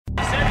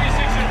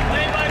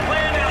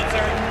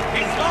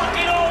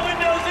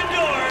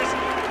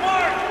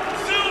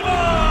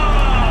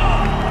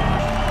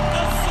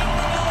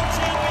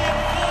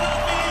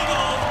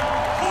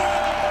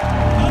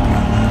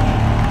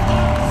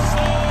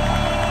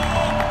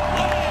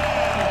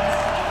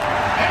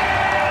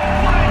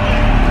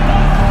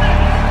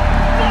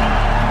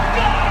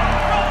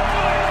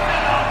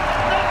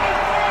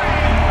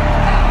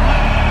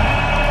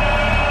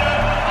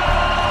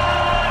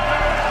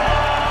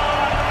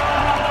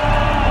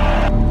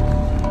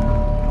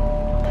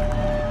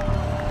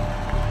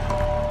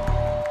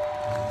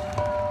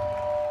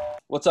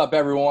What's up,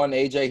 everyone?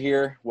 AJ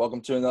here. Welcome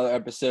to another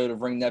episode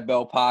of Ring That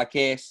Bell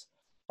Podcast.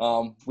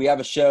 We have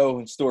a show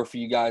in store for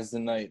you guys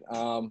tonight.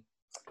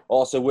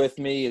 Also with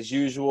me, as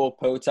usual,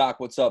 Potok.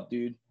 What's up,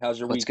 dude? How's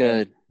your What's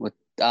weekend? good?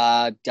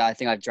 I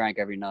think I've drank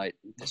every night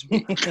this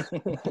week.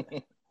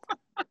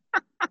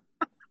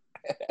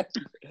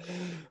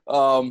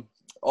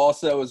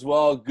 Also, as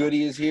well,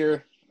 Goody is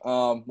here.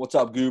 What's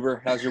up,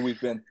 Goober? How's your week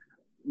been?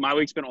 My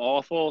week's been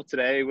awful.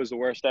 Today was the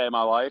worst day of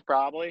my life,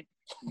 probably.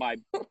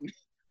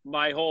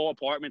 My whole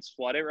apartment's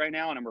flooded right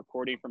now, and I'm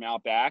recording from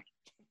out back.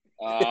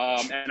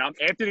 And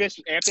after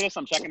this,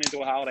 I'm checking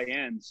into a Holiday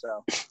Inn.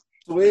 So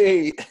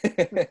Sweet.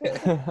 that's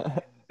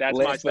my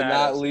Last but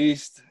not status.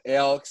 least,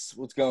 Alex,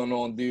 what's going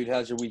on, dude?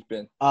 How's your week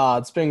been?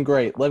 It's been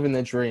great. Living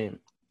the dream.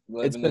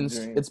 Living the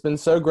dream. It's been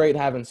so great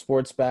having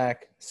sports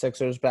back.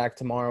 Sixers back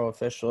tomorrow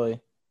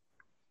officially.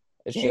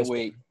 Can't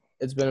wait.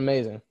 It's been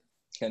amazing.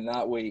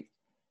 Cannot wait.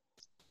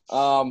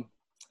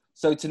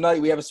 So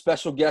tonight we have a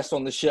special guest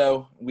on the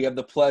show. We have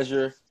the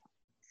pleasure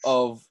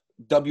of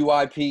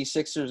WIP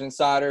Sixers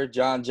insider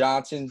John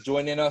Johnson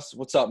joining us.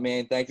 What's up,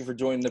 man? Thank you for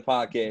joining the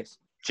podcast.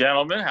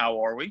 Gentlemen,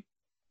 how are we?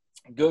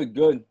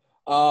 Good.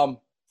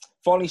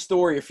 Funny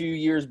story. A few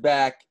years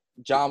back,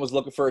 John was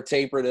looking for a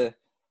taper to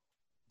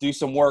do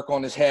some work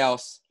on his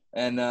house,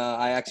 and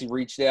I actually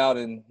reached out,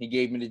 and he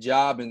gave me the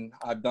job, and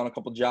I've done a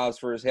couple jobs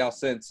for his house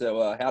since.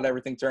 So how'd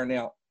everything turn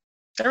out?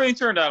 Everything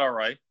turned out all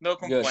right. No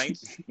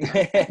complaints.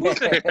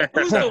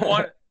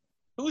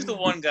 Who's the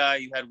one guy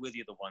you had with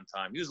you the one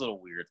time? He was a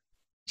little weird.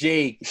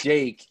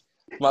 Jake,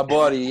 my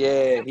buddy.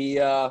 Yeah,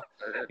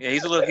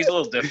 He's a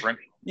little different.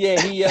 Yeah,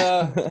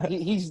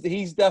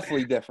 he's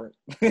definitely different,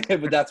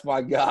 but that's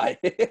my guy.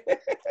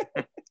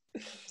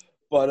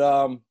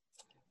 But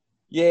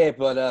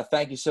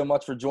thank you so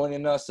much for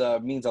joining us.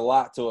 It means a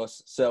lot to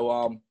us.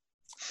 So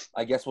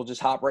I guess we'll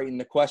just hop right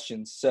into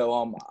questions.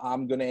 So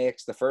I'm gonna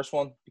ask the first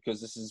one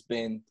because this has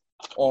been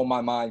on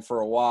my mind for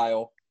a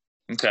while.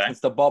 Okay. Since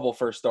the bubble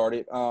first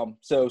started.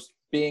 So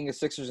being a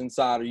Sixers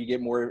insider, you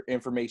get more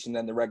information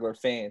than the regular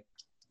fan.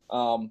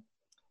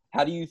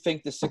 How do you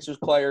think the Sixers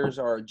players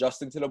are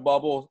adjusting to the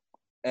bubble,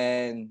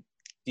 and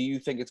do you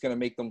think it's going to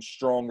make them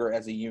stronger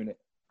as a unit?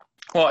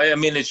 Well, I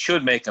mean, it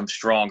should make them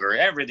stronger.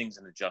 Everything's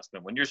an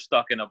adjustment. When you're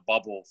stuck in a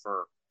bubble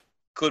for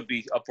could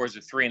be upwards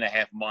of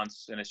 3.5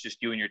 months, and it's just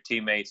you and your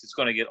teammates, it's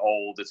going to get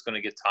old. It's going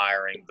to get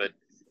tiring. But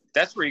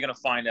that's where you're going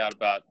to find out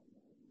about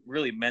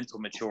really mental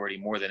maturity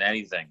more than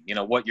anything,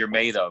 what you're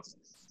made of.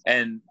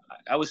 And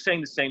I was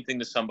saying the same thing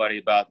to somebody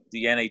about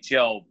the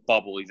NHL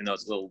bubble, even though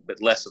it's a little bit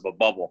less of a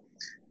bubble.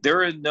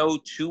 There are no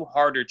two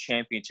harder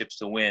championships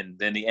to win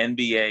than the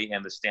NBA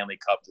and the Stanley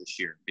Cup this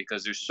year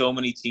because there's so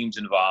many teams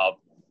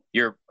involved.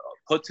 You're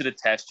put to the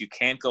test. You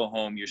can't go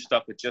home. You're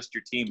stuck with just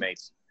your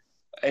teammates.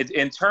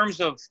 In terms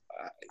of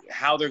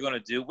how they're going to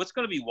do, what's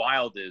going to be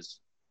wild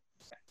is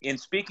in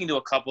speaking to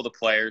a couple of the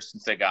players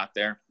since they got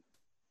there,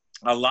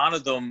 a lot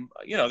of them,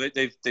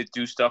 they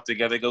do stuff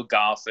together. They go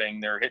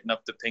golfing. They're hitting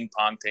up the ping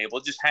pong table,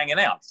 just hanging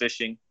out,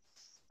 fishing.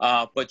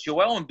 But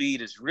Joel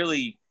Embiid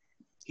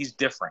he's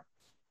different.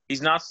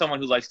 He's not someone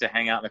who likes to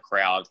hang out in the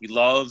crowd. He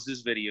loves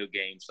his video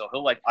games. So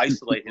he'll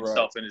isolate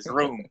himself in his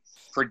room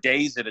for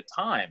days at a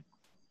time.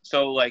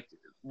 So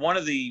one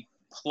of the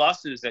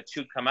pluses that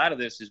should come out of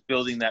this is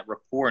building that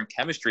rapport and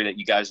chemistry that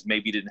you guys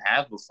maybe didn't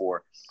have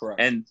before. Correct.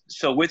 And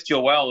so with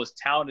Joel, as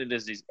talented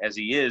as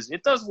he is,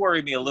 it does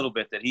worry me a little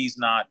bit that he's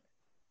not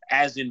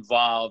as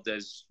involved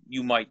as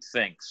you might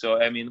think. So,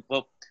 I mean,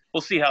 we'll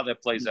see how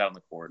that plays out on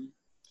the court.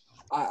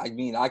 I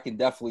mean, I can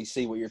definitely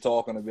see what you're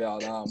talking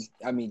about.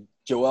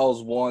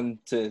 Joel's one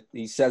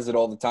he says it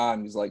all the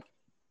time. He's like,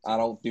 I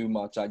don't do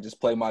much. I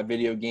just play my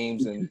video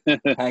games and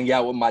hang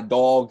out with my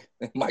dog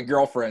and my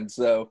girlfriend.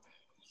 So,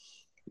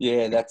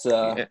 yeah, that's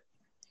And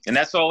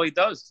that's all he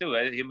does, too.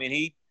 I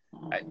mean,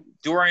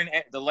 during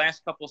the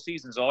last couple of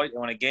seasons,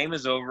 when a game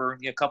is over,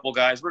 a couple of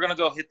guys, we're going to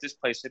go hit this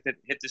place,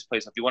 hit this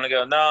place. If you want to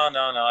go, no,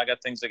 I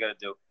got things I got to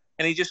do.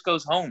 And he just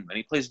goes home and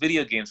he plays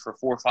video games for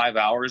 4 or 5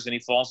 hours and he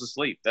falls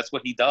asleep. That's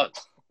what he does.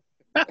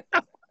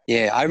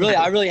 Yeah, I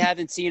really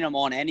haven't seen him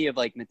on any of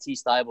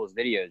Matisse Thybulle's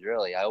videos,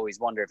 really. I always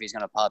wonder if he's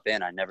going to pop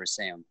in. I never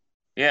see him.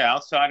 Yeah,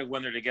 outside of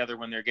when they're together,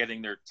 when they're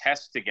getting their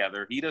tests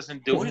together, he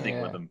doesn't do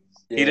anything with them.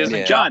 Yeah. He doesn't.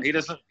 Yeah. John, he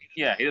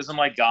doesn't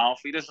like golf.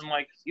 He doesn't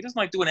like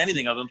doing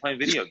anything other than playing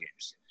video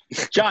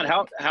games. John,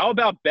 how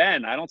about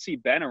Ben? I don't see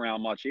Ben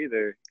around much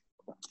either.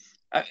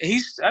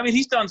 He's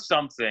done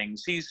some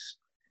things.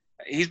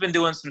 He's been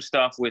doing some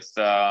stuff with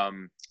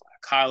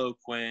Kyle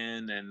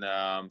O'Quinn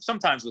and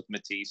sometimes with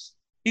Matisse.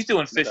 He's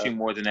doing fishing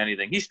more than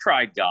anything. He's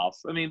tried golf.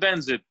 I mean,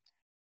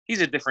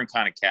 he's a different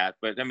kind of cat,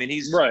 but I mean,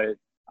 he's right.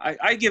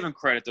 I give him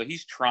credit though.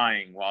 He's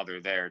trying while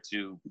they're there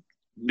to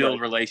build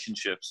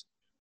relationships.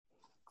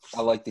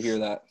 I like to hear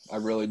that. I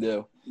really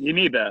do. You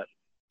need that.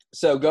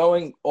 So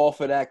going off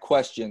of that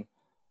question,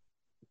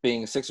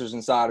 being a Sixers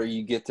insider,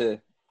 you get to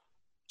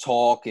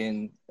talk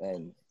and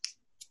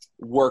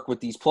work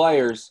with these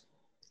players.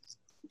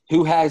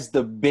 Who has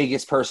the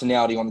biggest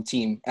personality on the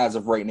team as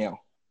of right now?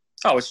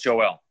 Oh, it's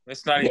Joel.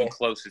 It's not even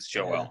close. It's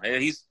Joel.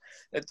 Yeah.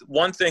 It's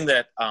one thing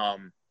that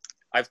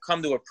I've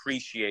come to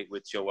appreciate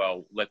with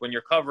Joel, like when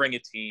you're covering a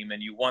team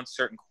and you want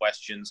certain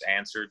questions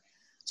answered,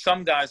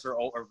 some guys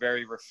are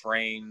very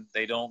refrained.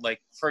 They don't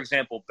like, for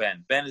example,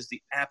 Ben. Ben is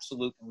the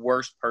absolute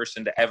worst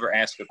person to ever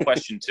ask a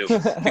question to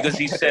because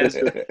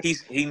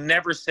he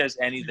never says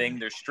anything.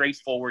 They're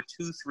straightforward,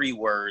 2-3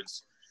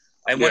 words.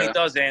 And when he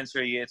does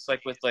answer you, it's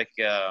like with like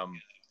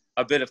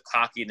a bit of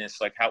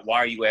cockiness, like why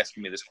are you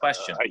asking me this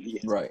question?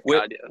 Right.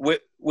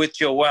 With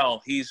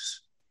Joel,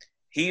 he's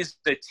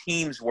the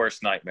team's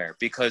worst nightmare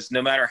because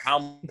no matter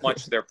how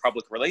much their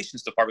public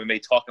relations department may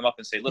talk him up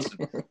and say, listen,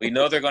 we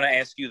know they're going to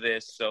ask you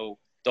this, so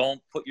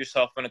don't put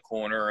yourself in a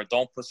corner or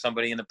don't put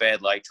somebody in a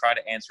bad light. Try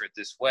to answer it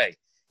this way.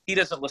 He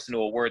doesn't listen to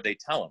a word they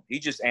tell him. He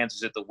just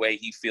answers it the way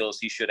he feels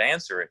he should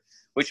answer it,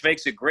 which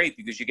makes it great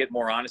because you get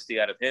more honesty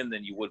out of him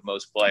than you would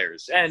most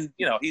players. And,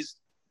 you know,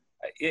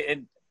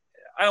 and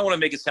I don't want to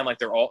make it sound like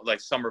they're all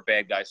like some are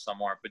bad guys,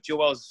 some aren't, but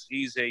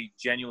he's a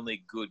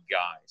genuinely good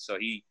guy. So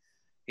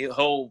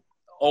he'll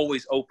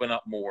always open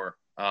up more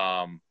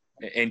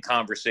in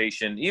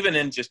conversation, even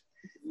in just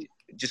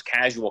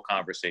casual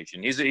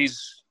conversation.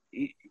 He's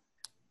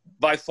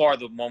by far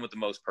the one with the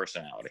most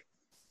personality.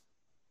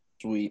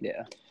 Sweet.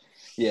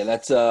 Yeah,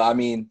 that's I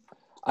mean,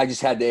 I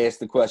just had to ask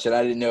the question.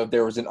 I didn't know if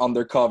there was an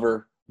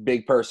undercover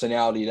big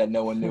personality that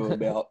no one knew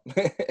about.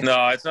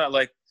 No, it's not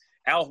like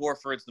Al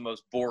Horford's the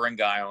most boring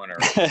guy on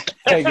earth.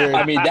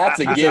 I mean, that's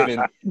a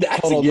given.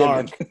 That's Total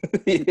a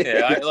given.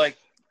 Yeah, like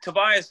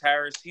Tobias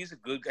Harris, he's a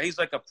good guy. He's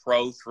like a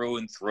pro through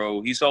and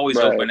through. He's always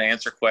open to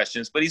answer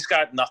questions, but he's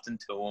got nothing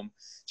to him.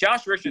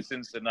 Josh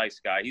Richardson's a nice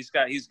guy. He's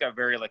got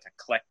very like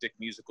eclectic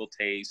musical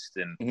taste,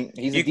 and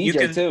he's a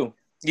DJ too.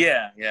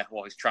 Yeah.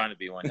 Well, he's trying to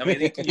be one. I mean,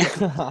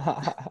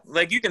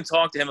 you can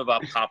talk to him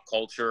about pop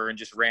culture and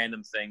just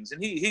random things,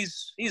 and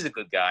he's a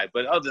good guy.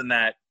 But other than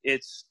that,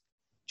 it's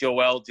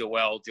Joel,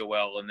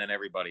 and then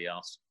everybody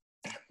else.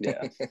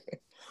 Yeah.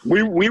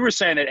 We were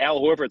saying that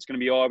Al Horford's going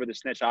to be all over the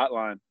snitch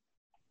hotline.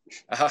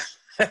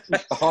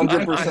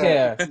 100%.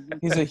 Yeah,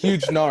 he's a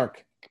huge narc.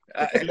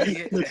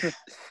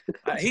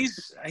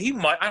 He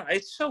might.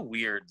 It's so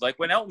weird. Like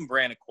when Elton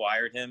Brand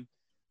acquired him,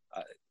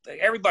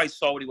 everybody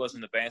saw what he was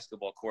in the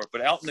basketball court,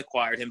 but Elton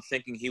acquired him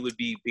thinking he would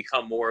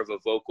become more of a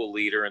vocal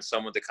leader and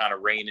someone to kind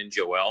of rein in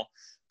Joel.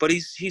 But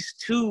he's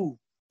too.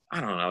 I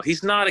don't know.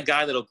 He's not a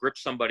guy that'll grip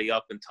somebody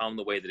up and tell them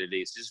the way that it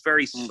is. He's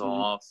very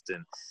soft,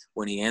 and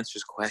when he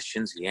answers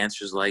questions, he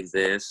answers like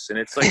this, and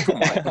it's like, come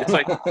on. It's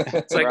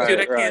like, right,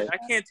 dude, I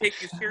can't take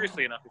you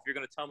seriously enough if you're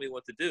going to tell me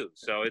what to do.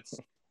 So it's,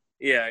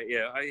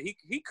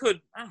 he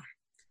could.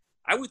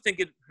 I would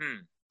think it.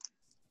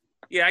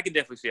 Yeah, I can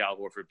definitely see Al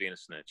Horford being a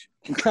snitch.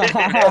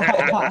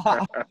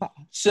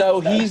 So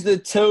he's the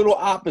total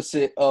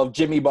opposite of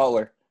Jimmy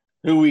Butler,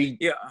 who we.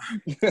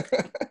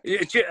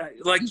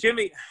 Like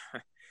Jimmy.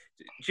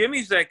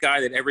 Jimmy's that guy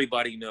that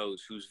everybody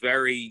knows who's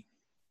very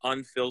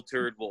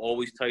unfiltered, will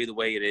always tell you the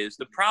way it is.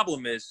 The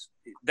problem is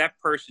that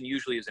person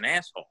usually is an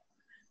asshole.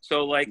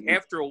 So, like,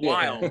 after a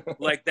while,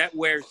 like, that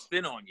wears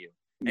thin on you.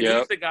 And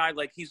he's the guy,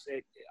 like,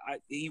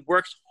 he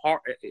works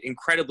hard,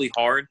 incredibly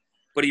hard,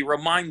 but he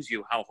reminds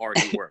you how hard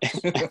he works.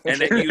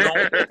 and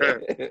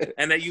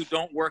that you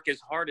don't work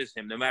as hard as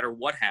him no matter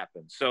what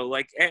happens. So,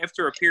 like,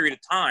 after a period of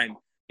time,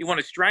 you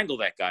want to strangle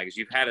that guy because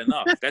you've had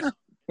enough.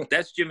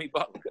 That's Jimmy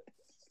Butler.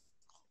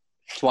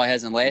 That's why it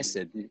hasn't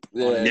lasted.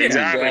 Yeah,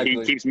 exactly.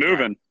 He keeps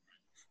moving.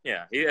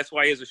 Yeah, that's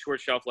why he has a short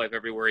shelf life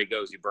everywhere he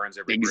goes. He burns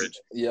every bridge.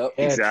 Yep.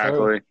 Exactly.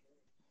 True.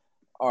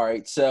 All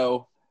right,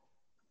 so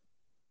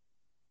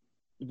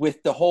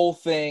with the whole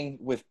thing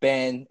with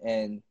Ben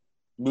and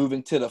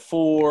moving to the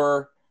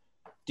 4,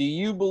 do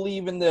you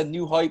believe in the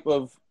new hype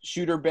of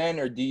Shooter Ben,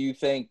 or do you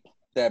think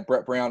that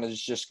Brett Brown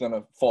is just going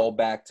to fall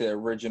back to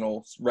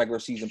original regular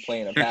season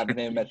plan of having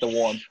him at the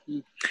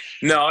 1?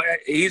 No,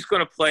 he's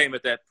going to play him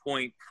at that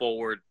point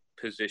forward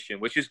position,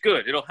 which is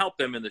good. It'll help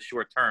them in the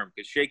short term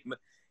because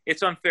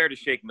it's unfair to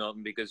Shake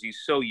Milton because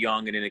he's so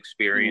young and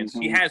inexperienced.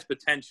 He has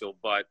potential,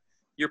 but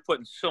you're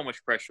putting so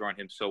much pressure on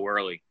him so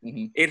early.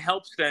 It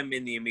helps them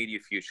in the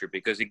immediate future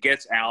because it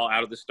gets Al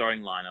out of the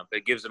starting lineup.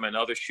 It gives him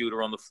another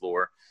shooter on the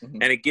floor,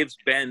 and it gives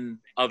Ben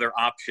other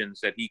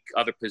options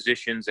other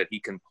positions that he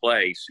can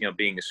play. You know,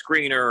 being a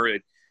screener,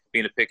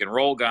 being a pick and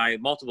roll guy,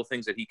 multiple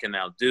things that he can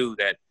now do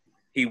that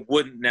he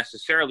wouldn't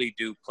necessarily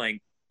do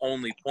playing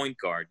only point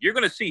guard. You're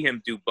going to see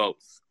him do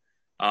both.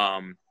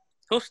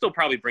 He'll still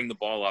probably bring the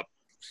ball up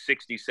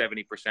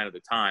 60-70% of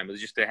the time.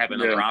 It's just to have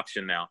another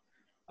option now.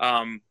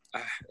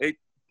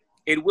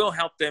 It will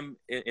help them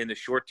in the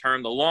short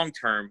term. The long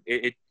term,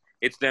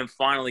 it's them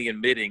finally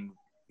admitting,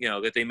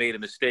 that they made a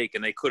mistake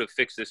and they could have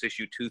fixed this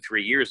issue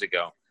 2-3 years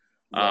ago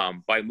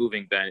by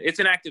moving Ben. It's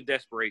an act of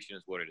desperation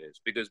is what it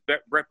is because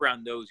Brett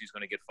Brown knows he's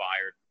going to get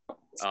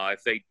fired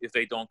if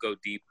they don't go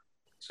deep.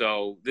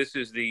 So this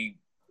is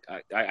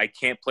I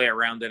can't play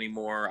around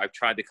anymore. I've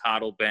tried to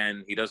coddle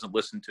Ben. He doesn't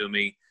listen to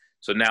me.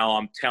 So now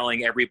I'm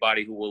telling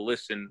everybody who will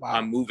listen,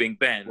 I'm moving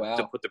Ben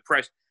to put the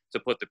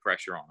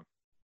pressure on him.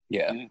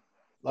 Yeah.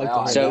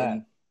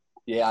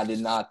 I did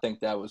not think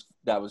that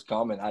was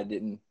coming. I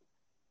didn't.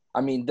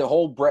 I mean, the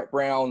whole Brett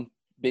Brown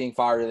being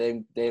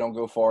fired, they don't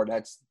go far.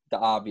 That's the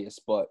obvious,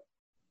 but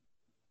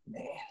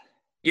man.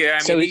 Yeah, I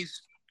So mean,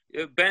 he's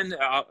Ben.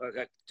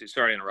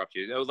 Sorry to interrupt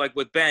you. Like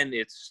with Ben,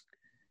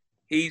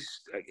 I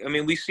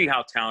mean, we see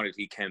how talented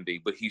he can be,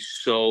 but he's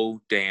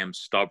so damn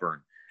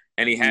stubborn,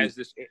 and he has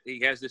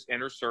this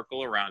inner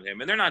circle around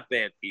him, and they're not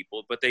bad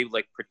people, but they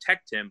like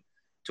protect him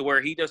to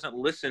where he doesn't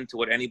listen to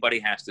what anybody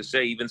has to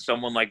say, even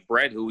someone like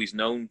Brett, who he's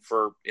known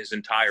for his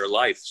entire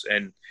life.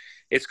 And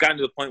it's gotten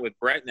to the point with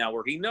Brett now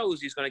where he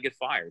knows he's going to get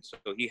fired, so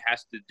he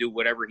has to do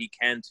whatever he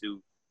can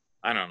to,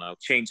 I don't know,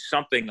 change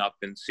something up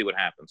and see what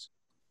happens.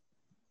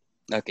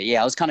 Okay,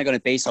 yeah, I was kind of going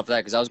to base off of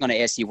that because I was going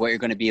to ask you what you're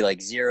going to be like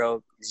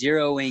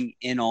zeroing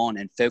in on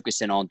and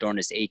focusing on during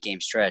this 8-game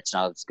stretch.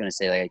 And I was going to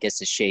say, like, I guess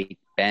the Shake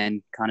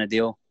Ben kind of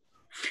deal.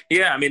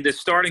 Yeah, I mean,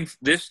 this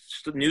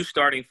new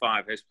starting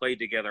five has played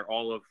together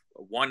all of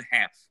one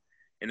half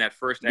in that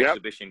first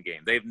exhibition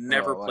game. They've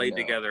never played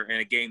together in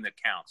a game that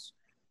counts.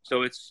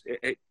 So it's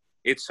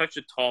such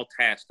a tall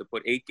task to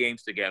put 8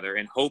 games together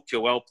and hope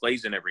Joel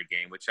plays in every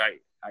game, which I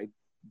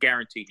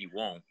guarantee he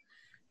won't,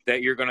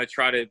 that you're going to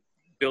try to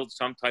build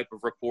some type of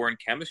rapport and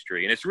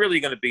chemistry. And it's really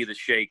going to be the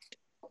Shake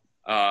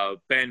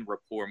Ben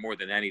rapport more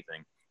than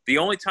anything. The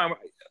only time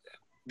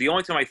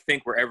I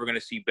think we're ever going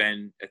to see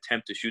Ben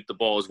attempt to shoot the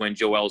ball is when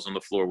Joel's on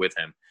the floor with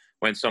him,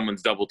 when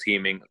someone's double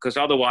teaming, because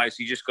otherwise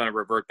he's just going to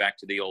revert back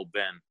to the old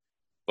Ben.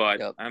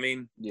 But I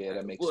mean, yeah,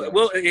 that makes sense.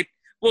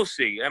 We'll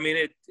see. I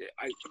mean,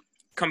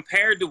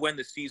 compared to when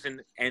the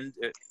season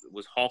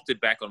was halted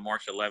back on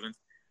March 11th,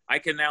 I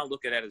can now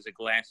look at it as a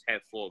glass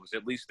half full, because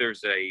at least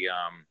there's a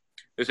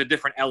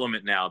different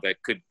element now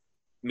that could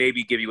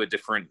maybe give you a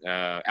different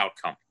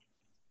outcome.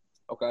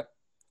 Okay.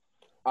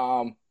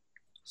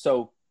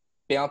 So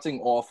bouncing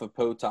off of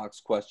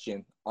Potok's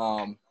question,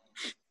 off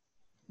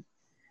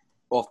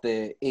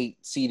the 8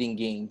 seeding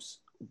games,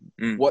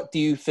 what do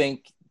you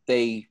think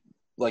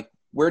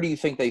where do you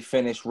think they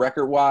finish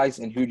record-wise,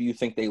 and who do you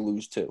think they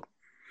lose to?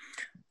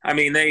 I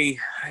mean, they,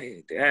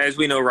 as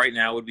we know right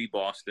now, would be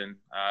Boston.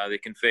 They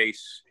can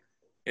face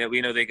 –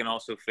 we know they can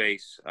also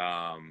face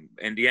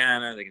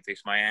Indiana. They can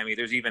face Miami.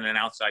 There's even an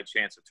outside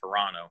chance of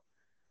Toronto.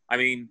 I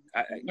mean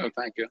 – No,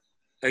 thank you.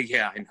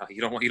 Yeah, I know.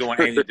 You don't want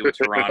anything to do with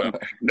Toronto.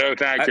 No,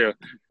 thank you.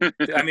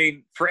 I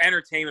mean, for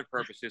entertainment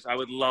purposes, I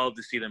would love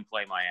to see them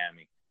play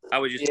Miami. I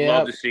would just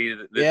love to see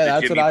the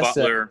Jimmy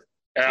Butler.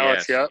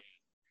 Alex,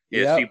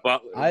 see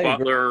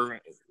Butler,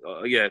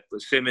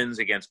 Simmons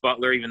against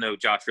Butler, even though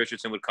Josh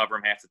Richardson would cover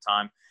him half the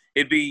time.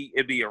 It'd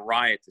be a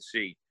riot to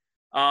see.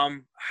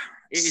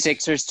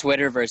 Sixers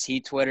Twitter versus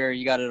Heat Twitter.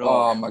 You got it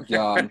all. Oh, my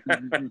God.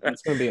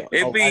 It's going to be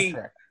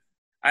electric.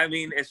 I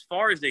mean, as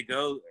far as they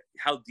go,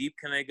 how deep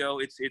can they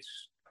go?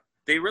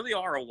 They really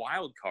are a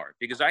wild card,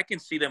 because I can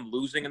see them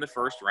losing in the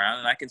first round,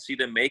 and I can see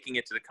them making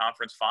it to the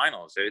conference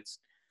finals.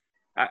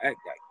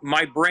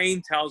 My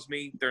brain tells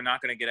me they're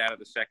not going to get out of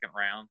the second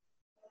round,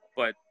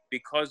 but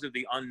because of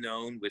the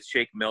unknown with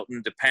Shake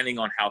Milton, depending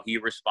on how he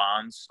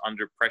responds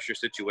under pressure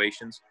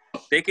situations,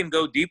 they can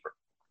go deeper.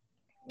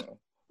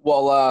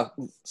 Well,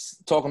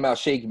 talking about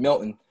Shake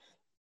Milton,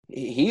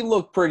 he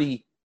looked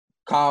pretty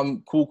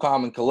cool,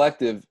 calm, and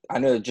collective. I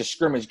know just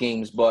scrimmage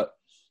games, but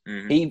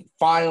he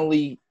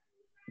finally,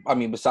 I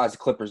mean, besides the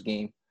Clippers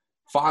game,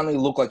 finally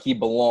looked like he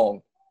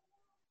belonged.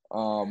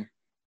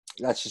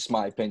 That's just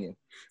my opinion.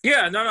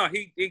 Yeah, no,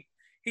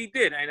 he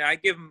did, and I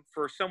give him,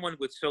 for someone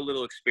with so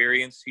little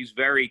experience, he's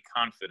very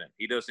confident.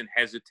 He doesn't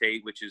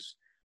hesitate, which is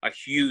a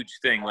huge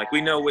thing. Like, we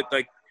know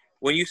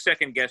when you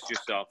second guess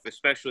yourself,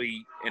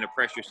 especially in a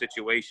pressure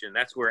situation,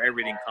 that's where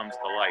everything comes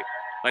to light.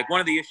 Like, one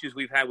of the issues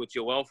we've had with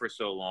Joel for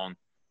so long,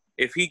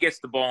 if he gets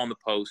the ball in the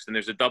post and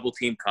there's a double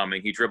team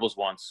coming, he dribbles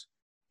once,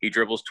 he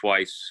dribbles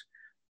twice.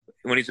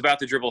 When he's about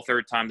to dribble a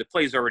third time, the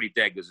play's already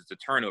dead because it's a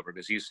turnover,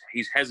 because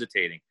he's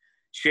hesitating.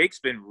 Shake's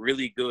been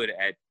really good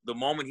at the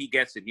moment he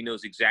gets it, he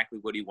knows exactly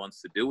what he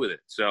wants to do with it.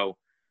 So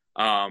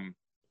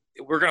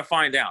we're going to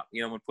find out,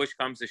 when push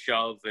comes to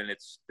shove and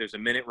there's a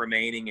minute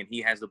remaining and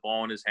he has the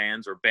ball in his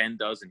hands, or Ben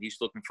does, and he's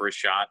looking for a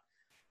shot,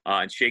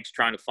 and Shake's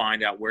trying to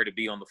find out where to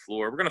be on the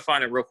floor. We're going to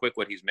find out real quick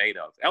what he's made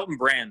of. Elton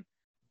Brand,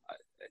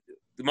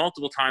 the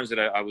multiple times that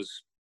I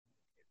was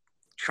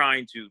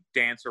trying to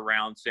dance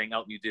around saying,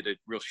 Elton, you did a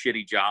real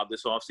shitty job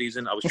this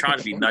offseason. I was trying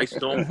to be nice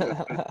to him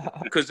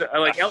because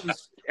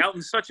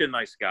Elton's such a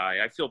nice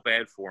guy. I feel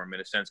bad for him in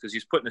a sense, because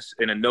he's putting us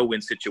in a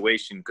no-win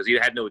situation because he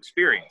had no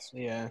experience.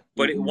 Yeah.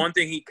 But one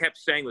thing he kept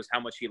saying was how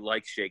much he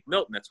liked Shake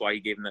Milton. That's why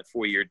he gave him that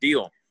 4-year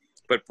deal.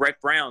 But Brett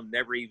Brown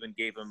never even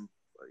gave him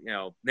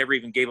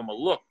a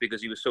look, because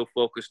he was so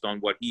focused on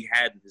what he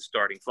had in his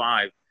starting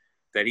five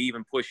that he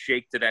even pushed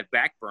Shake to that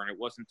back burner. It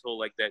wasn't until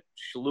like that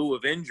slew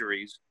of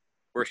injuries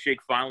where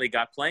Shake finally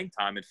got playing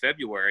time in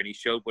February, and he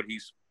showed what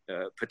he's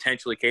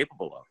potentially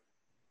capable of.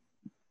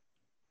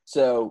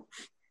 So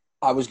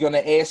I was going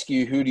to ask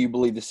you, who do you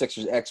believe the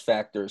Sixers X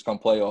factor is come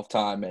playoff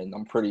time? And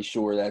I'm pretty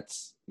sure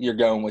you're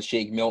going with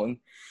Shake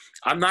Milton.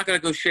 I'm not going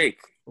to go Shake.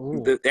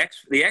 The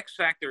X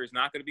factor is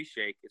not going to be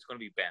Shake. It's going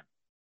to be Ben.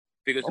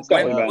 Because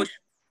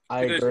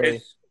I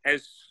agree.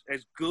 as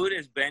good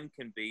as Ben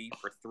can be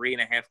for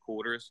 3.5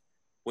 quarters,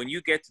 when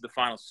you get to the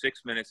final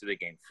 6 minutes of the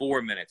game,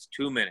 4 minutes,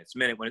 2 minutes,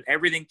 minute, when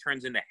everything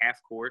turns into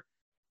half court,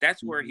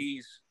 that's where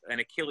he's an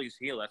Achilles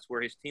heel. That's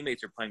where his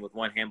teammates are playing with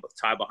one hand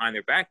tied behind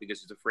their back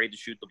because he's afraid to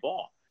shoot the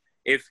ball.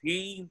 If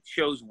he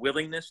shows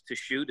willingness to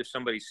shoot, if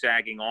somebody's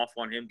sagging off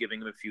on him,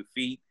 giving him a few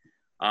feet,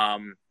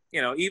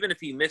 even if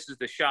he misses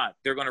the shot,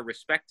 they're going to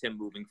respect him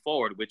moving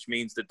forward, which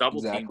means the double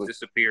teams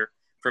disappear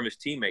from his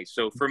teammates.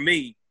 So for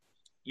me,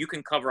 you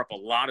can cover up a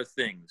lot of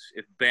things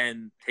if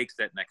Ben takes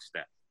that next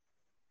step.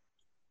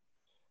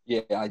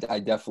 Yeah, I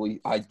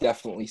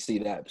definitely see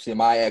that. See,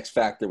 my X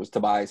factor was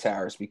Tobias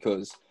Harris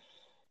because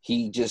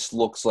he just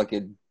looks like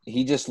a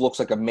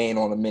man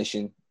on a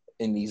mission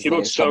in these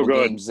last couple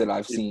games that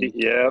I've seen.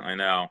 Yeah, I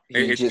know.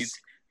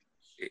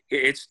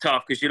 It's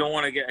tough because you don't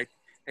want to get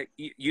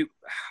you.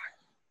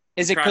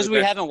 Is it because we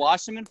haven't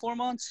watched him in 4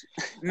 months?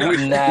 No,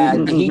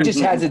 nah, he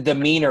just has a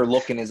demeanor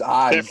look in his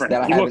eyes different.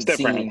 that I He haven't looks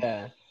different. seen.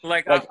 Yeah.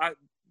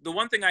 The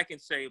one thing I can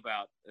say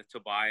about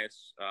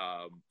Tobias,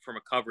 from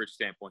a coverage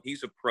standpoint,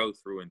 he's a pro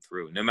through and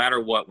through. No matter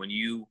what, when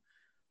you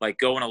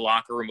go in a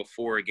locker room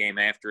before a game,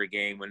 after a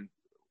game,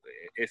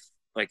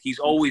 he's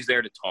always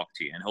there to talk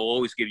to you, and he'll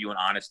always give you an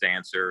honest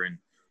answer, and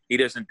he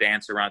doesn't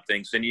dance around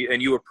things, and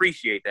you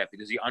appreciate that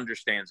because he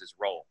understands his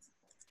role.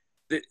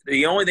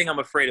 The only thing I'm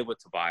afraid of with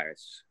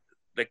Tobias,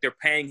 they're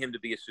paying him to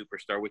be a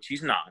superstar, which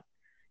he's not.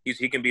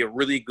 He can be a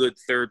really good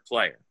third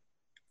player.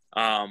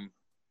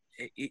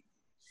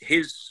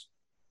 His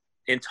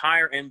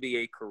entire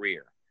NBA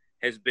career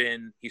has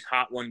been he's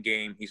hot one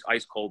game, he's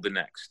ice cold the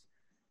next.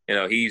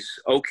 He's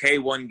okay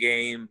one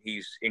game,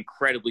 he's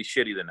incredibly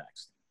shitty the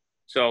next.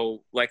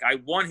 So, I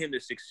want him to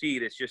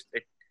succeed. It's just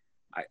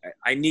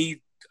I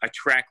need a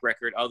track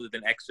record other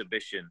than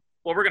exhibition.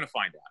 Well, we're going to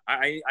find out.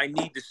 I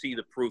need to see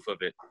the proof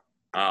of it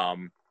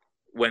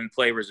when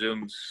play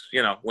resumes,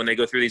 when they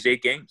go through these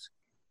 8 games.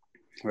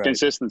 Right.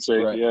 Consistency,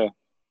 Right. yeah.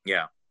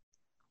 Yeah.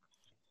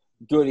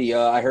 Goody,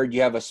 I heard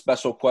you have a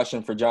special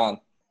question for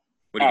John.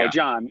 What do you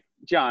got?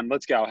 John,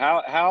 let's go.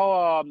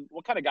 How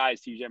what kind of guy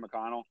is TJ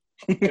McConnell?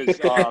 Because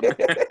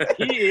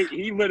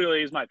he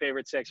literally is my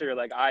favorite Sixer.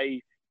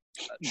 I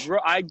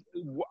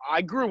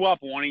grew up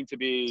wanting to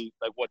be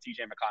what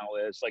TJ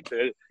McConnell is,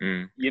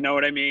 you know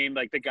what I mean,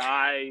 the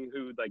guy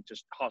who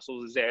just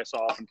hustles his ass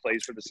off and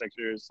plays for the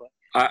Sixers.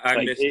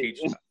 I miss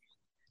TJ.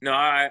 No,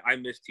 I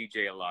miss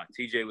TJ a lot.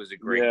 TJ was a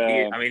great.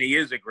 Yeah. He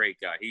is a great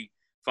guy. He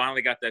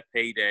finally got that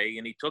payday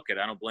and he took it.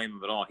 I don't blame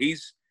him at all.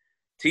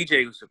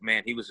 TJ was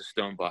he was a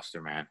stone buster,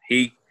 man.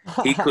 He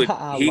knew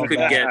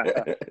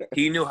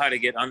how to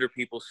get under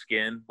people's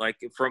skin,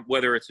 from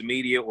whether it's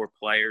media or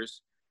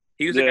players.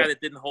 He was a guy that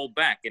didn't hold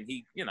back, and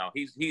he'd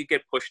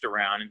get pushed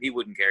around, and he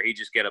wouldn't care. He'd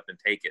just get up and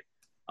take it.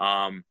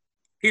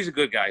 He's a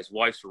good guy. His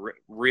wife's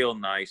real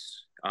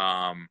nice.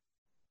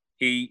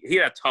 He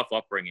had a tough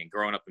upbringing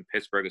growing up in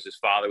Pittsburgh, as his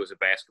father was a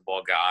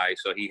basketball guy,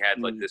 so he had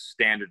this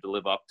standard to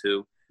live up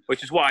to,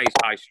 which is why he's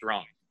high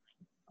strung.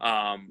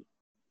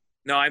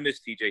 No, I miss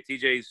TJ.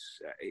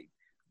 TJ's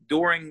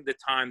during the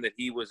time that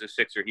he was a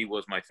Sixer, he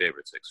was my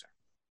favorite Sixer.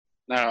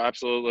 No,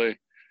 absolutely.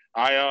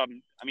 I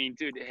mean,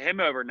 dude, him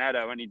over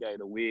Neto any day of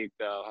the week,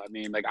 though. I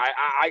mean,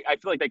 I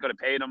feel like they could have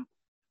paid him.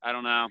 I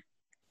don't know.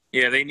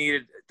 Yeah, they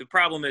needed. The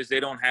problem is they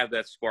don't have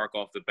that spark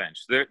off the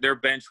bench. Their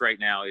bench right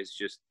now is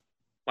just,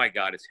 my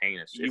God, it's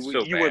heinous. It's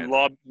so bad.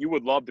 You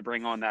would love to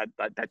bring on that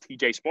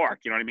TJ spark.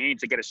 You know what I mean?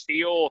 To get a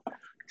steal,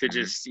 to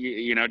just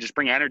just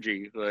bring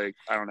energy. I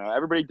don't know.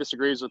 Everybody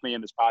disagrees with me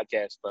in this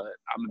podcast, but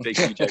I'm a big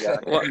TJ guy.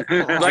 Well,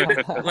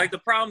 the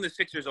problem the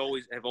Sixers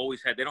have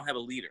always had. They don't have a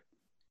leader.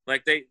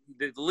 The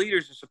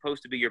leaders are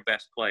supposed to be your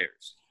best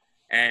players,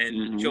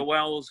 and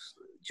Joel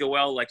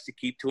likes to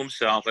keep to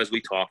himself, as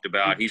we talked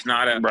about. He's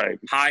not a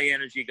high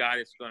energy guy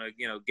that's going to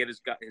get his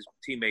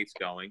teammates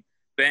going.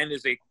 Ben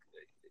is a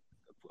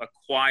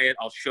quiet,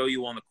 I'll show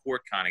you on the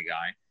court kind of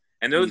guy,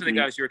 and those are the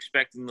guys you're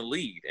expecting to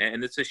lead.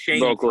 And it's a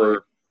shame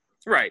for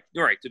you're right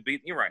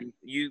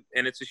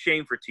and it's a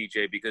shame for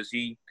TJ because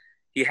he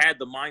had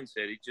the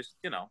mindset. He just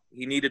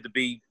he needed to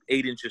be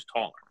 8 inches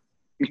taller.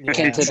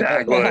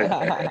 Exactly.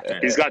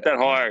 He's got that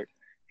heart.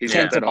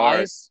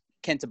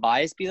 Can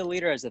Tobias be the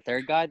leader as the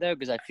third guy, though?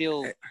 Because I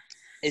feel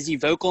 – is he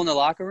vocal in the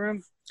locker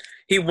room?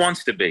 He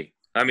wants to be.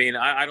 I mean,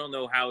 I don't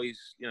know how he's,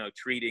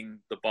 treating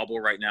the bubble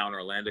right now in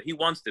Orlando. He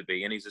wants to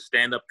be, and he's a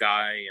stand-up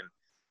guy. And,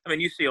 I mean,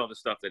 you see all the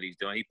stuff that he's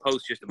doing. He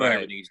posts just about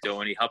everything he's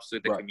doing. He helps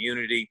with the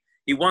community.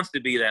 He wants to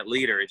be that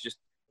leader. It's just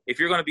if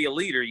you're going to be a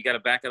leader, you got to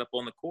back it up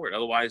on the court.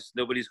 Otherwise,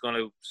 nobody's going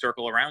to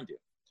circle around you.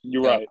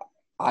 You're right.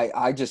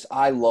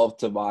 I love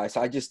Tobias.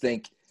 I just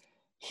think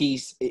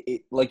he's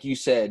like you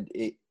said,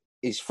 it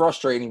is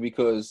frustrating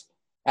because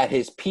at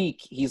his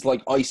peak, he's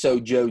like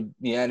ISO Joe.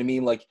 You know what I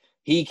mean?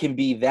 He can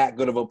be that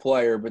good of a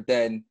player, but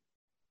then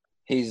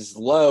his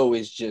low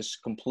is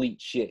just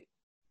complete shit.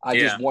 I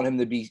just want him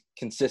to be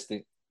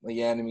consistent.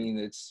 You know what I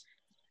mean?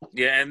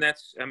 And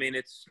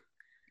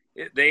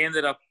they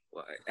ended up.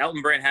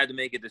 Elton Brand had to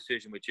make a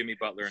decision with Jimmy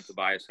Butler and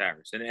Tobias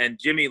Harris, and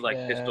Jimmy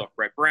pissed off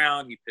Brett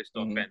Brown. He pissed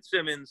off Ben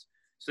Simmons.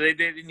 So they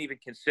didn't even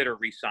consider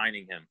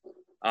re-signing him.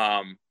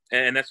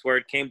 And that's where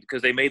it came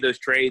because they made those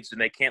trades and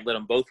they can't let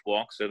them both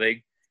walk. So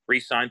they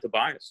re-signed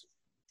Tobias.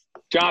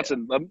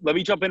 Johnson, let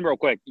me jump in real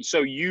quick.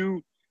 So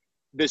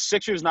the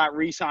Sixers not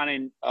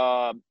re-signing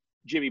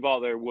Jimmy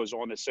Butler was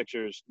on the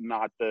Sixers,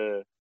 not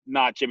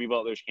Jimmy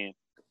Butler's camp.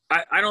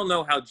 I don't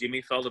know how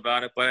Jimmy felt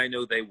about it, but I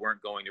know they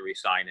weren't going to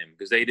re-sign him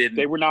because they didn't.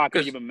 They were not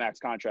going to give him a max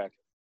contract.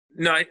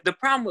 No, the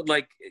problem with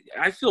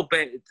I feel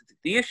bad.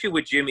 The issue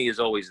with Jimmy is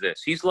always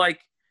this: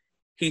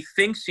 he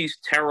thinks he's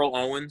Terrell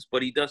Owens,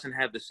 but he doesn't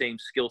have the same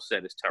skill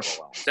set as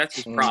Terrell Owens. That's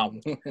his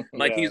problem.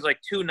 He's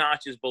like 2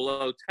 notches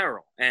below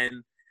Terrell,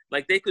 and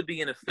they could be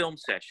in a film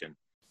session,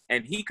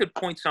 and he could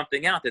point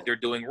something out that they're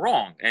doing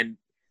wrong. And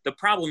the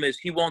problem is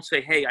he won't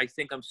say, "Hey, I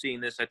think I'm seeing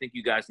this. I think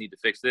you guys need to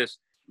fix this."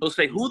 He'll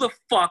say, "Who the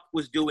fuck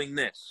was doing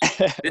this?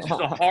 This is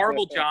a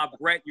horrible job,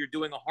 Brett. You're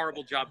doing a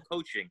horrible job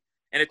coaching."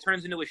 And it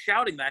turns into a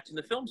shouting match in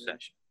the film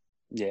session.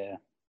 Yeah.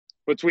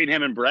 Between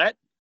him and Brett?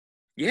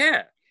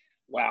 Yeah.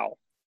 Wow.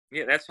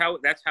 Yeah, that's how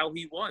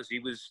he was.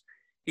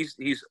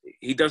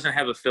 He doesn't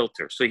have a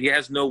filter, so he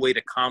has no way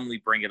to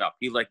calmly bring it up.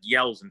 He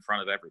yells in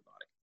front of everybody.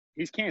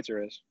 He's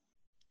cancerous.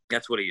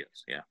 That's what he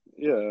is. Yeah.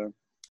 Yeah.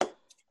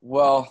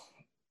 Well,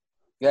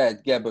 yeah,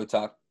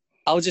 Botok.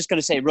 I was just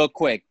gonna say real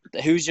quick,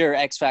 who's your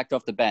X factor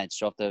off the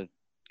bench,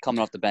 coming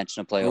off the bench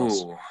in the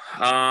playoffs?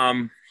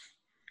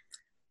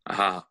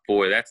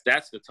 Boy, that's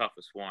the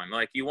toughest one.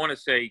 You want to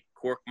say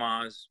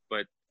Korkmaz,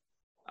 but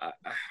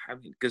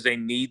because they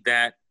need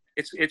that.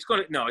 It's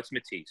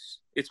Matisse.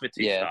 It's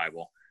Matisse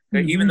Thybulle.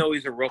 Even though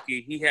he's a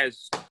rookie, he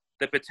has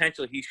the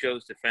potential he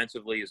shows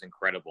defensively is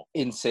incredible.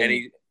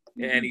 Insane.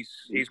 And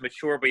he's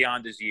mature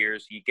beyond his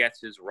years. He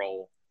gets his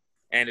role.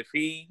 And if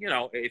he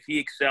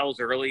excels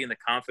early and the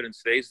confidence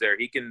stays there,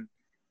 he can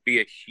be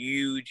a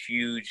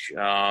huge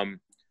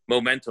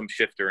momentum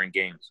shifter in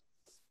games.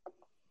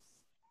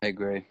 I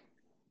agree.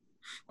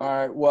 All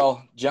right.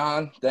 Well,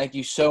 John, thank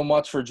you so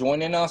much for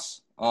joining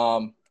us.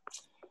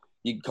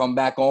 You can come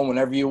back on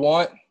whenever you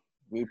want.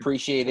 We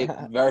appreciate it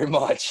very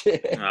much.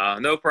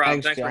 No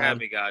problem. Thanks for John. having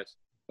me, guys.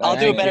 I'll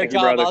do a better Thank you,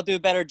 job. brother. I'll do a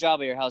better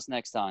job at your house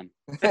next time.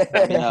 See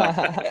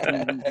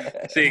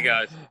you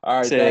guys. All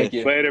right. See Thank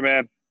you. Later,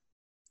 man.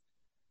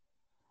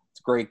 It's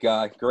a great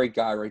guy. Great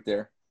guy right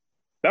there.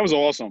 That was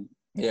awesome.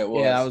 Yeah, it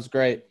was. Yeah, that was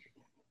great.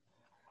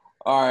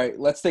 All right,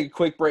 let's take a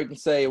quick break and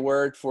say a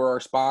word for our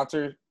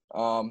sponsor.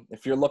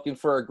 If you're looking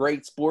for a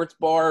great sports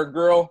bar or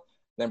grill,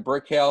 then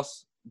Brick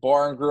House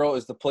Bar and Grill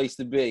is the place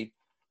to be.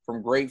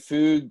 From great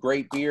food,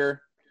 great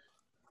beer,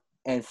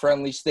 and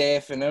friendly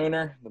staff and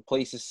owner, the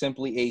place is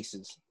simply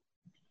aces.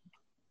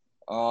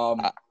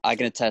 I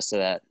can attest to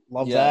that.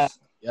 Love Yes. that.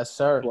 Yes,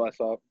 sir.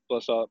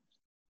 Bless up.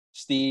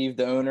 Steve,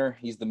 the owner,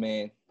 he's the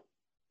man.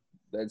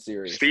 That's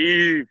serious.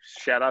 Steve.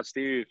 Shout out,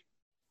 Steve.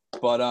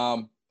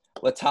 But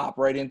let's hop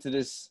right into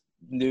this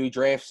new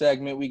draft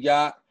segment we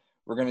got.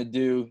 We're going to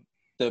do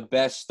the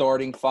best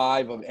starting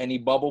 5 of any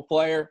bubble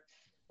player.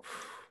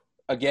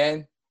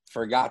 Again,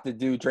 forgot to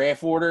do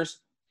draft orders.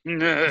 Hate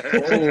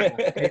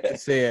to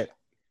see it.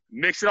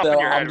 Mix it up So in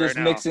your head I'm just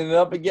right now. mixing it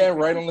up again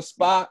right on the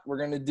spot.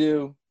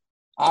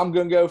 I'm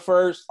going to go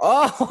first.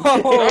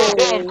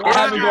 Oh, I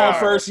haven't gone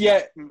first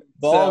yet.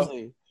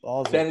 ballsy.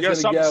 Then Yo,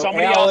 it's going to go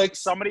somebody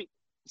Alex,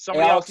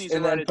 else needs to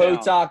and write then it down.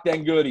 Potok,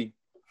 then Goody.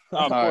 Oh,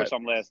 of course,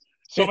 I'm last.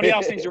 Somebody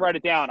else needs to write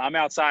it down. I'm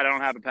outside. I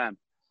don't have a pen.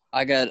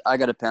 I got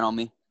a pen on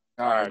me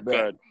All right,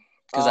 Good.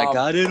 because I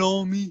got it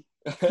on me.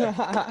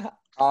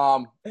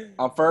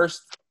 I'm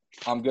first.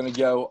 I'm going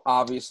going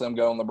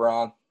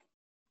LeBron.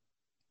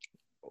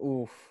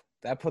 Oof,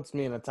 that puts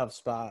me in a tough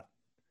spot.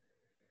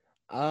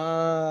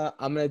 I'm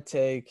gonna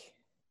take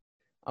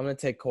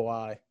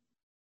Kawhi.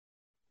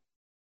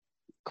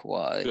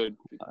 Kawhi. Good.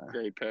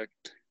 Great pick.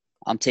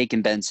 I'm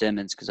taking Ben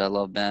Simmons because I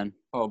love Ben.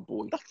 Oh,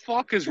 boy. What the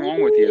fuck is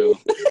wrong with you?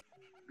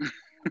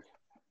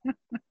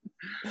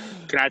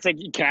 Can I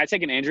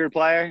take an injured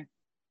player?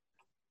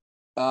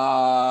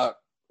 What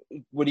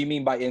do you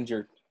mean by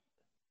injured?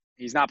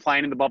 He's not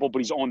playing in the bubble, but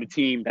he's on the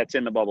team that's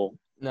in the bubble.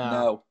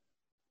 No.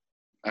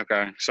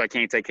 Okay, so I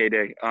can't take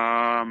KD.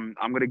 I'm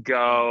gonna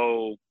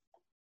go.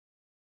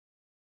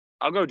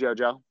 I'll go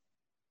JoJo.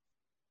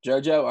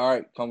 JoJo? All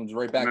right. Comes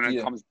right back And to then you.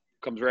 it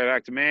comes right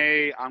back to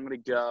me. I'm gonna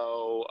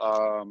go.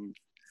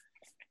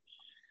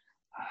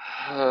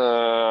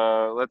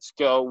 Let's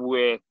go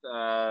with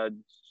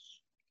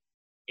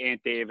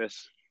Ant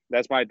Davis.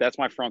 That's my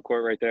front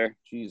court right there.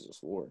 Jesus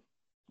Lord.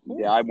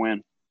 Yeah, I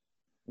win.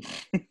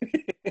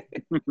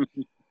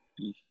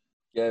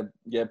 Yeah,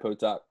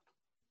 Potok.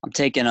 I'm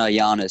taking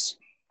Giannis.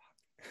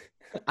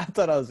 I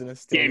thought I was gonna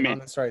steal Damn it.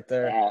 Giannis right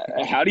there.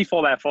 How do you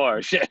fall that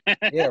far? Shit.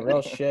 Yeah,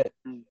 real shit.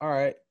 All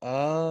right.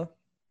 I'm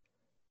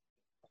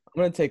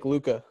gonna take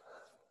Luca.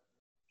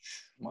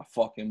 My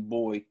fucking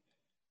boy.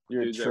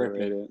 You're Dude's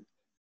tripping. overrated.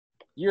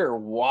 You're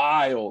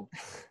wild.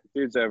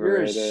 Dude's You're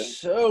overrated.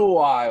 so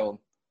wild.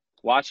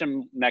 Watch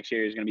him next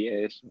year. He's gonna be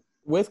ace.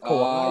 With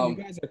Kawhi, Um,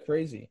 you guys are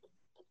crazy.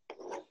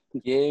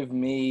 Give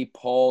me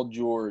Paul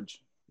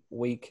George.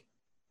 Weak.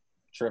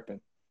 Tripping.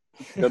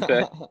 Good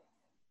pick.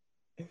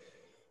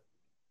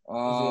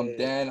 it-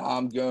 Then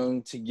I'm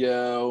going to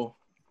go.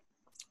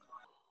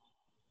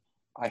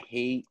 I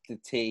hate to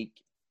take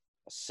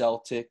a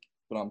Celtic,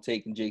 but I'm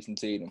taking Jason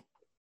Tatum.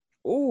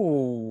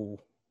 Ooh,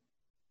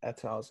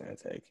 that's what I was gonna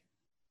take.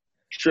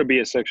 Should be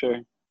a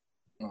Sixer.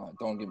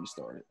 Don't get me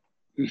started.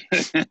 Take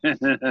us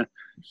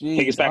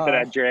Jeez, back to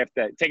that draft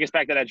day. Take us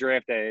back to that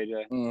draft day,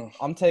 AJ. Mm.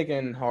 I'm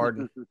taking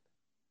Harden.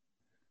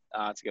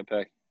 That's a good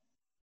pick.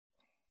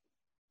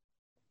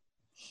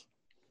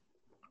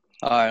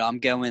 All right, I'm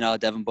going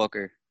Devin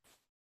Booker.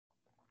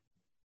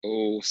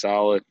 Oh,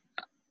 solid.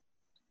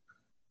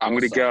 I'm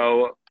gonna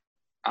Solid.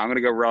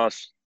 go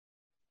Russ.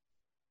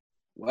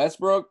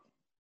 Westbrook.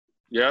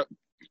 Yep.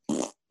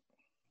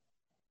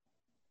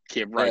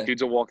 Kid, right. Yeah.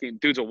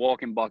 Dude's a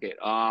walking bucket.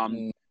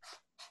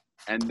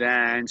 And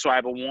then so I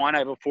have a 1, I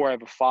have a 4, I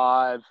have a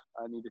 5.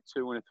 I need a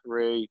 2 and a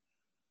 3.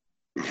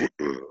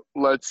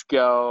 Let's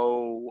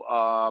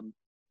go.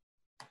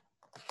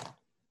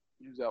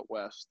 Who's out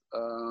west?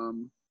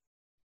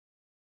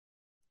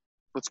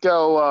 Let's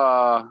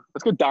go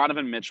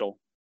Donovan Mitchell.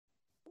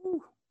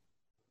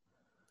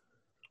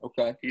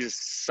 Okay. He's a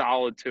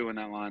solid 2 in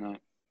that lineup.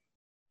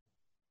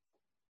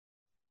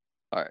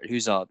 All right,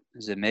 who's up?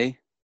 Is it me?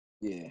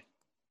 Yeah.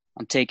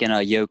 I'm taking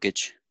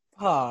Jokic.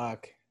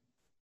 Fuck.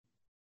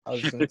 I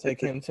was gonna take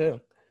him too.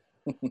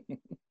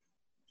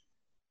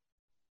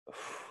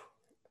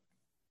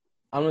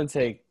 I'm gonna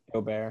take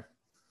Gobert.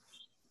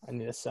 I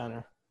need a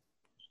center.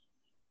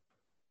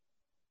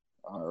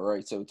 All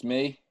right. So it's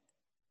me.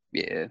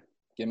 Yeah.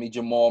 Give me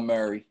Jamal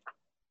Murray.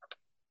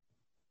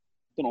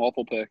 It's an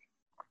awful pick.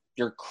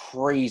 You're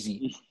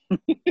crazy.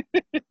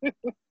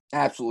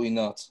 Absolutely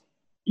nuts.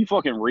 You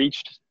fucking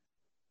reached.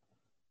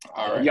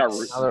 All right. You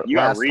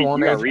got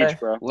AJ? reach,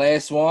 bro.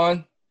 Last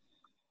one.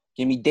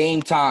 Give me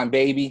Dame time,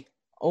 baby.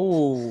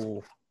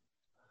 Oh,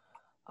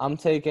 I'm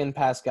taking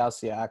Pascal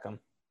Siakam.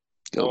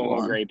 Good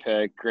one. Great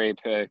pick.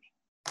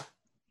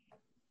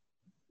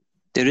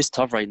 Dude, it's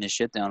tough writing this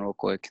shit down real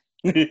quick.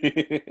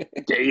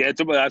 Yeah,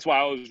 that's why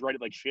I was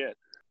writing like shit.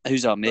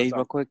 Who's up? Me, What's up?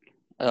 real quick.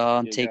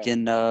 I'm Yeah,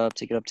 taking.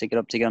 Take it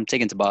up. I'm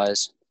taking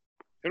Tobias.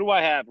 Who do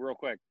I have, real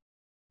quick?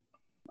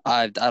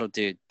 I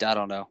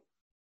don't know.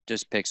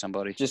 Just pick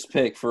somebody. Just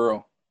pick for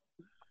real.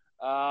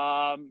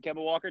 Kemba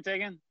Walker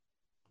taken?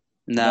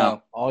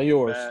 No. All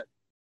yours.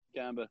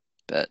 Kemba.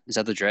 Bet. Is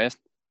that the draft?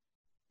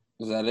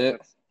 Is that it?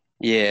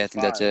 Yeah, I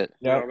think that's it.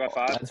 Yep. I got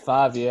 5. That's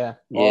 5, yeah.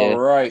 Yeah. All I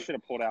right. should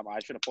have pulled out my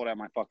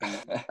fucking.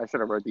 I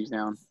should have wrote these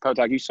down.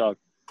 Kotak, you suck.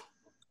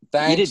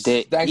 Thanks.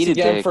 Thanks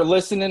again for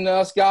listening to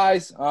us,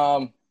 guys.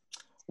 We'll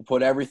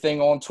put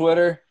everything on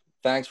Twitter.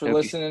 Thanks for Okay.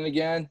 listening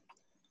again.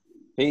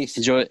 Peace.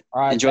 Enjoy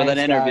All right, that thanks,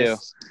 interview.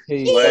 guys.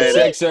 Peace. Go Later.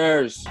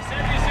 Sixers.